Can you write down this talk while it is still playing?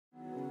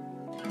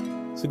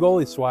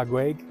Sigoli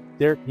Swagweg,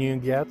 Derek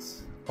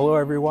Nyungyats. Hello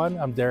everyone,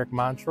 I'm Derek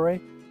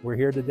Montroy. We're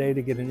here today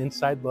to get an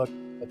inside look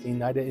at the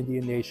Oneida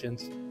Indian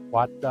Nation's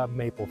Wáhta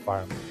maple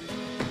farm.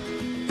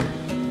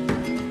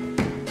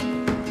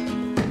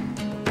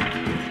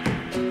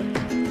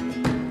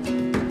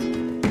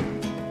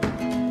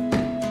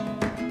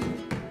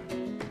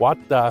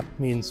 Wáhta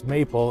means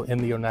maple in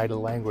the Oneida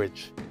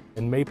language,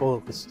 and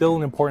maple is still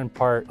an important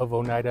part of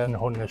Oneida and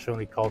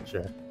Haudenosaunee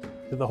culture.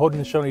 To the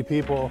Haudenosaunee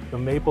people, the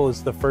maple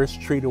is the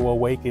first tree to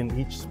awaken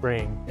each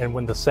spring, and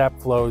when the sap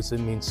flows, it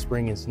means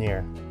spring is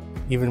near,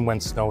 even when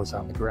snow is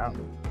on the ground.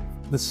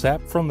 The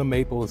sap from the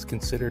maple is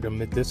considered a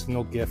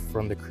medicinal gift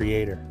from the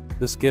Creator.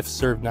 This gift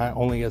served not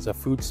only as a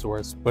food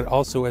source, but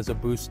also as a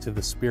boost to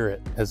the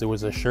spirit, as it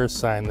was a sure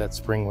sign that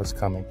spring was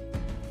coming.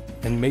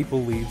 And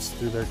maple leaves,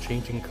 through their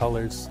changing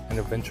colors and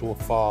eventual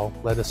fall,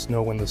 let us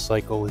know when the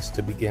cycle is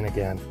to begin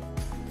again.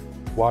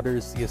 Water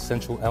is the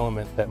essential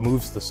element that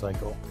moves the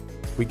cycle.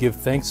 We give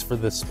thanks for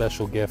this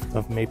special gift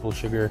of maple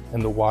sugar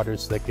and the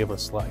waters that give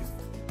us life.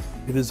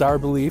 It is our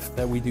belief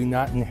that we do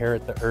not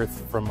inherit the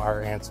earth from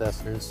our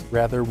ancestors,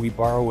 rather we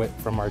borrow it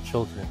from our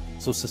children.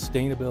 So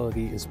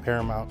sustainability is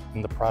paramount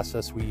in the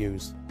process we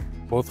use,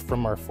 both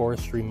from our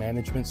forestry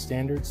management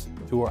standards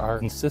to our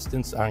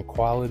insistence on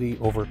quality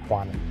over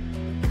quantity.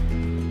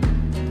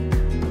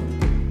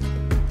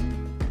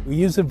 We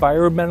use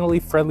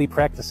environmentally friendly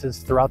practices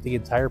throughout the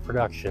entire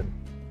production,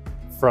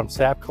 from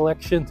sap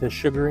collection to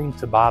sugaring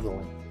to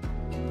bottling.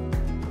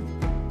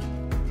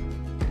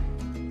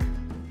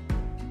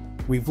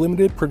 We've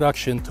limited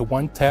production to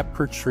 1 tap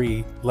per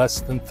tree less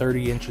than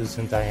 30 inches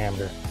in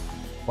diameter.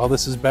 While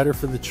this is better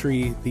for the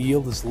tree, the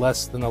yield is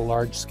less than a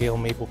large-scale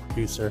maple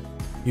producer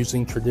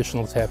using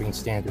traditional tapping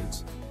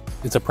standards.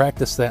 It's a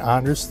practice that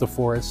honors the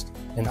forest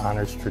and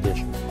honors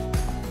tradition.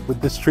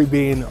 With this tree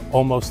being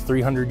almost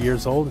 300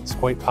 years old, it's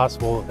quite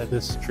possible that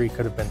this tree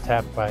could have been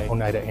tapped by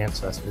Oneida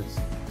ancestors.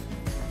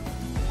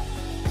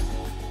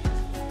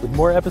 With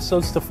more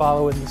episodes to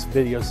follow in this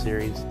video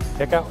series,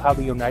 check out how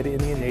the Oneida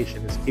Indian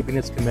Nation is keeping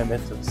its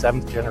commitment to the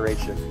 7th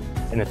generation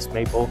in its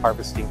maple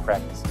harvesting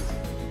practices.